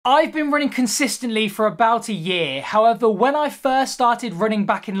I've been running consistently for about a year. However, when I first started running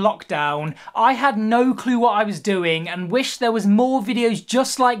back in lockdown, I had no clue what I was doing and wished there was more videos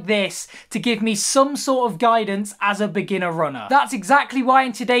just like this to give me some sort of guidance as a beginner runner. That's exactly why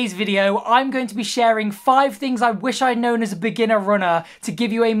in today's video, I'm going to be sharing 5 things I wish I'd known as a beginner runner to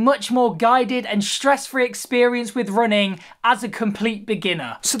give you a much more guided and stress-free experience with running as a complete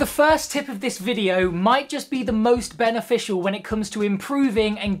beginner. So the first tip of this video might just be the most beneficial when it comes to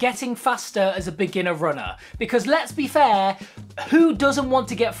improving and getting faster as a beginner runner. Because let's be fair, who doesn't want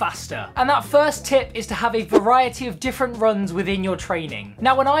to get faster? And that first tip is to have a variety of different runs within your training.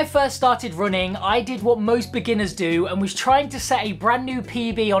 Now, when I first started running, I did what most beginners do and was trying to set a brand new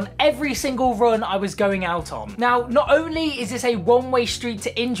PB on every single run I was going out on. Now, not only is this a one-way street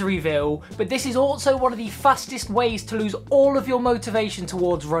to Injuryville, but this is also one of the fastest ways to lose all of your motivation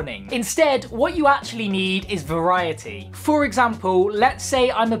towards running. Instead, what you actually need is variety. For example, let's say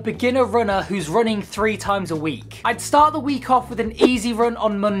I'm a beginner runner who's running 3 times a week. I'd start the week off with an easy run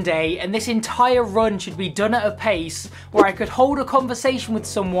on Monday, and this entire run should be done at a pace where I could hold a conversation with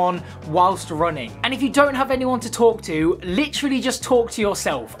someone whilst running. And if you don't have anyone to talk to, literally just talk to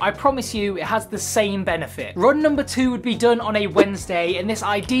yourself. I promise you it has the same benefit. Run number 2 would be done on a Wednesday, and this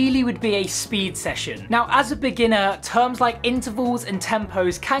ideally would be a speed session. Now, as a beginner, terms like intervals and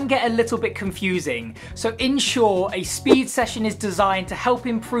tempos can get a little bit confusing, so in short, a speed session is designed to help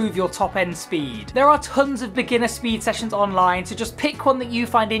improve your top end speed. There are tons of beginner speed sessions online, so just pick one that you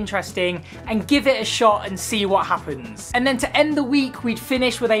find interesting and give it a shot and see what happens. And then to end the week, we'd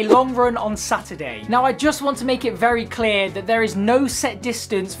finish with a long run on Saturday. Now, I just want to make it very clear that there is no set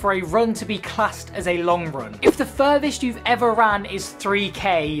distance for a run to be classed as a long run. If the furthest you've ever ran is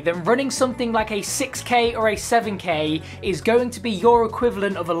 3k, then running something like a 6k or a 7k is going to be your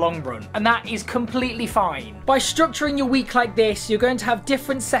equivalent of a long run, and that is completely fine. By structuring your week like this, you're going to have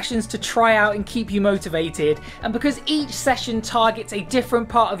different sessions to try out and keep you motivated, and because each session targets a different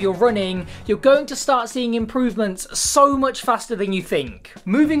part of your running, you're going to start seeing improvements so much faster than you think.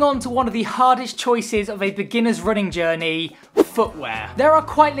 Moving on to one of the hardest choices of a beginner's running journey: footwear. There are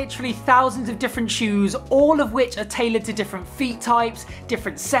quite literally thousands of different shoes, all of which are tailored to different feet types,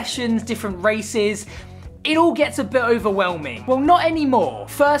 different sessions, different races. It all gets a bit overwhelming. Well, not anymore.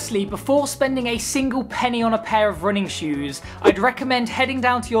 Firstly, before spending a single penny on a pair of running shoes, I'd recommend heading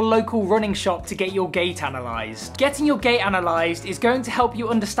down to your local running shop to get your gait analysed. Getting your gait analysed is going to help you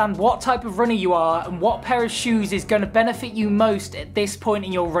understand what type of runner you are and what pair of shoes is going to benefit you most at this point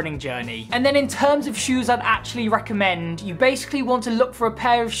in your running journey. And then in terms of shoes I'd actually recommend, you basically want to look for a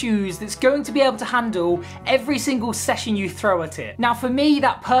pair of shoes that's going to be able to handle every single session you throw at it. Now, for me,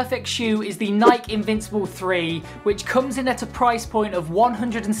 that perfect shoe is the Nike Invincible 3, which comes in at a price point of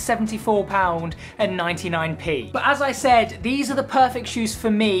 £174.99. But as I said, these are the perfect shoes for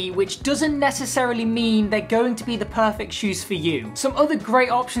me, which doesn't necessarily mean they're going to be the perfect shoes for you. Some other great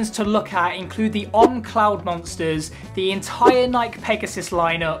options to look at include the On Cloud Monsters, the entire Nike Pegasus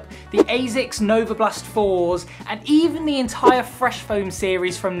lineup, the ASICS Nova Blast 4s, and even the entire Fresh Foam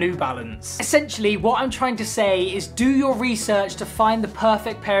series from New Balance. Essentially, what I'm trying to say is do your research to find the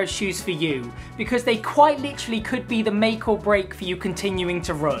perfect pair of shoes for you, because they quite literally could be the make or break for you continuing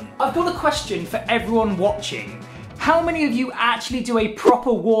to run. I've got a question for everyone watching. How many of you actually do a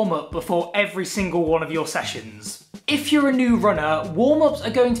proper warm-up before every single one of your sessions? If you're a new runner, warm-ups are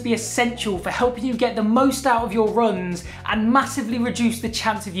going to be essential for helping you get the most out of your runs and massively reduce the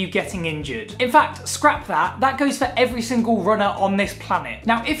chance of you getting injured. In fact, scrap that, that goes for every single runner on this planet.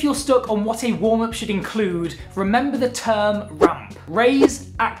 Now, if you're stuck on what a warm-up should include, remember the term RAMP.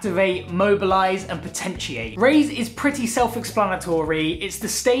 Raise, activate, mobilize, and potentiate. Raise is pretty self-explanatory. It's the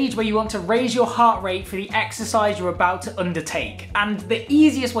stage where you want to raise your heart rate for the exercise you're about to undertake. And the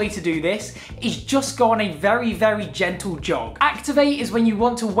easiest way to do this is just go on a very, very gentle jog. Activate is when you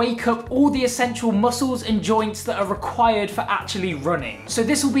want to wake up all the essential muscles and joints that are required for actually running. So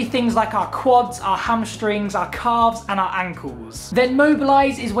this will be things like our quads, our hamstrings, our calves, and our ankles. Then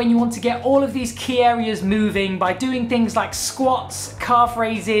mobilize is when you want to get all of these key areas moving by doing things like squats, calf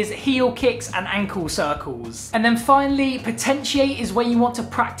raises, heel kicks, and ankle circles. And then finally, potentiate is when you want to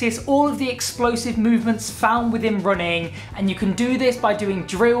practice all of the explosive movements found within running, and you can do this by doing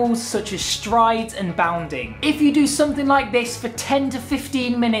drills such as strides and bounding. If you do something like this for 10 to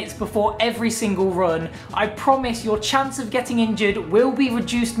 15 minutes before every single run, I promise your chance of getting injured will be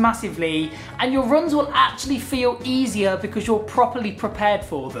reduced massively, and your runs will actually feel easier because you're properly prepared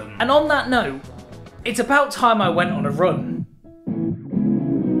for them. And on that note, it's about time I went on a run.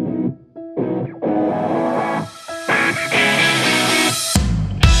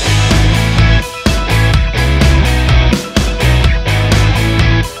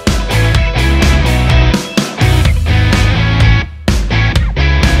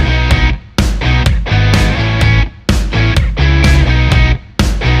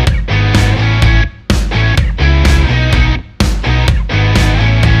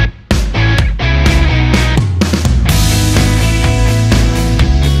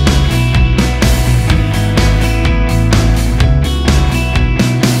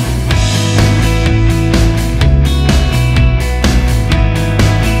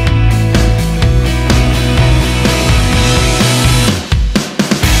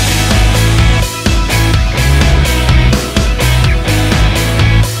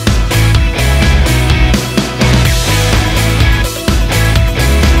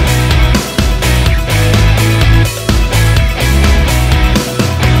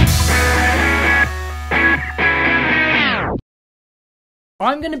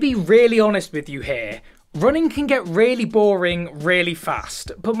 I'm going to be really honest with you here. Running can get really boring really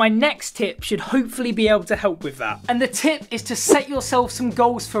fast, but my next tip should hopefully be able to help with that. And the tip is to set yourself some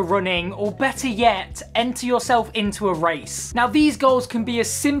goals for running, or better yet, enter yourself into a race. Now these goals can be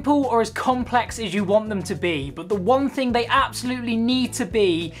as simple or as complex as you want them to be, but the one thing they absolutely need to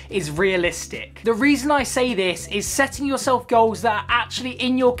be is realistic. The reason I say this is setting yourself goals that are actually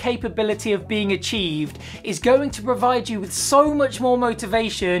in your capability of being achieved is going to provide you with so much more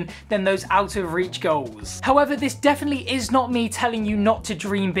motivation than those out of reach goals. However, this definitely is not me telling you not to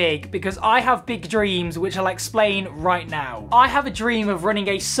dream big, because I have big dreams which I'll explain right now. I have a dream of running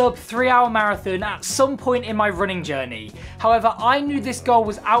a sub 3-hour marathon at some point in my running journey. However, I knew this goal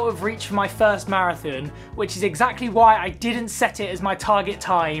was out of reach for my first marathon, which is exactly why I didn't set it as my target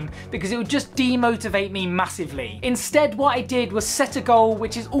time, because it would just demotivate me massively. Instead, what I did was set a goal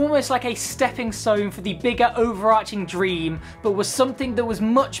which is almost like a stepping stone for the bigger overarching dream, but was something that was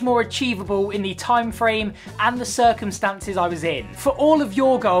much more achievable in the time frame and the circumstances I was in. For all of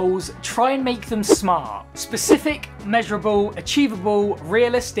your goals, try and make them smart. Specific, measurable, achievable,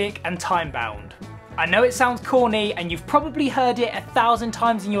 realistic, and time-bound. I know it sounds corny, and you've probably heard it 1,000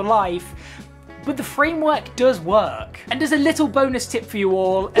 times in your life, but the framework does work. And as a little bonus tip for you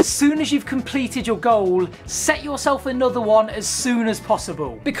all, as soon as you've completed your goal, set yourself another one as soon as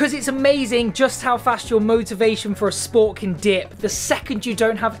possible. Because it's amazing just how fast your motivation for a sport can dip the second you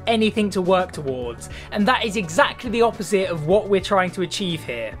don't have anything to work towards. And that is exactly the opposite of what we're trying to achieve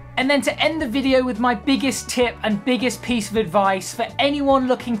here. And then to end the video with my biggest tip and biggest piece of advice for anyone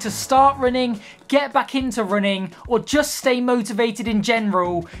looking to start running, get back into running, or just stay motivated in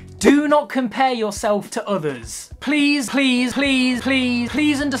general, do not compare yourself to others. Please, please, please, please,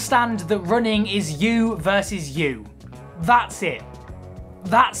 please understand that running is you versus you. That's it.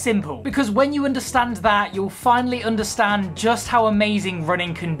 That simple. Because when you understand that, you'll finally understand just how amazing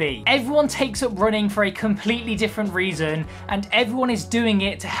running can be. Everyone takes up running for a completely different reason, and everyone is doing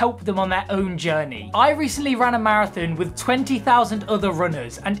it to help them on their own journey. I recently ran a marathon with 20,000 other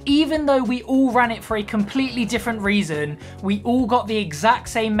runners, and even though we all ran it for a completely different reason, we all got the exact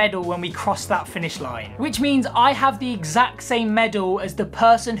same medal when we crossed that finish line. Which means I have the exact same medal as the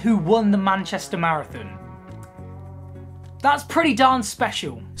person who won the Manchester Marathon. That's pretty darn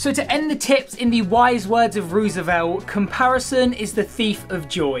special. So to end the tips in the wise words of Roosevelt, comparison is the thief of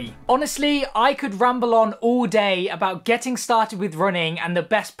joy. Honestly, I could ramble on all day about getting started with running and the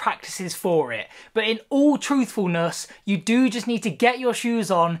best practices for it. But in all truthfulness, you do just need to get your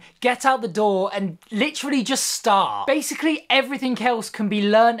shoes on, get out the door, and literally just start. Basically, everything else can be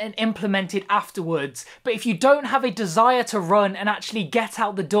learned and implemented afterwards. But if you don't have a desire to run and actually get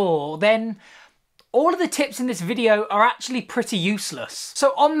out the door, then all of the tips in this video are actually pretty useless.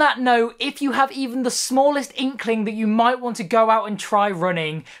 So on that note, if you have even the smallest inkling that you might want to go out and try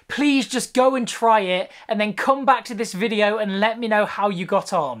running, please just go and try it and then come back to this video and let me know how you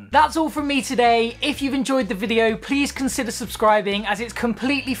got on. That's all from me today. If you've enjoyed the video, please consider subscribing, as it's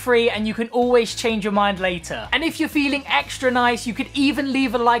completely free and you can always change your mind later. And if you're feeling extra nice, you could even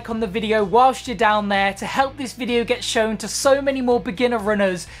leave a like on the video whilst you're down there to help this video get shown to so many more beginner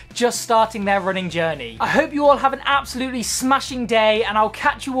runners just starting their running journey. I hope you all have an absolutely smashing day, and I'll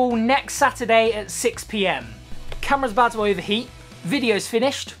catch you all next Saturday at 6 PM. Camera's about to overheat, video's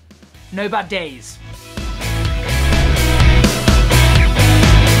finished, no bad days.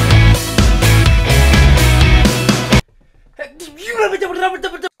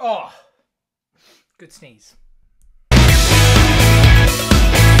 Oh, good sneeze.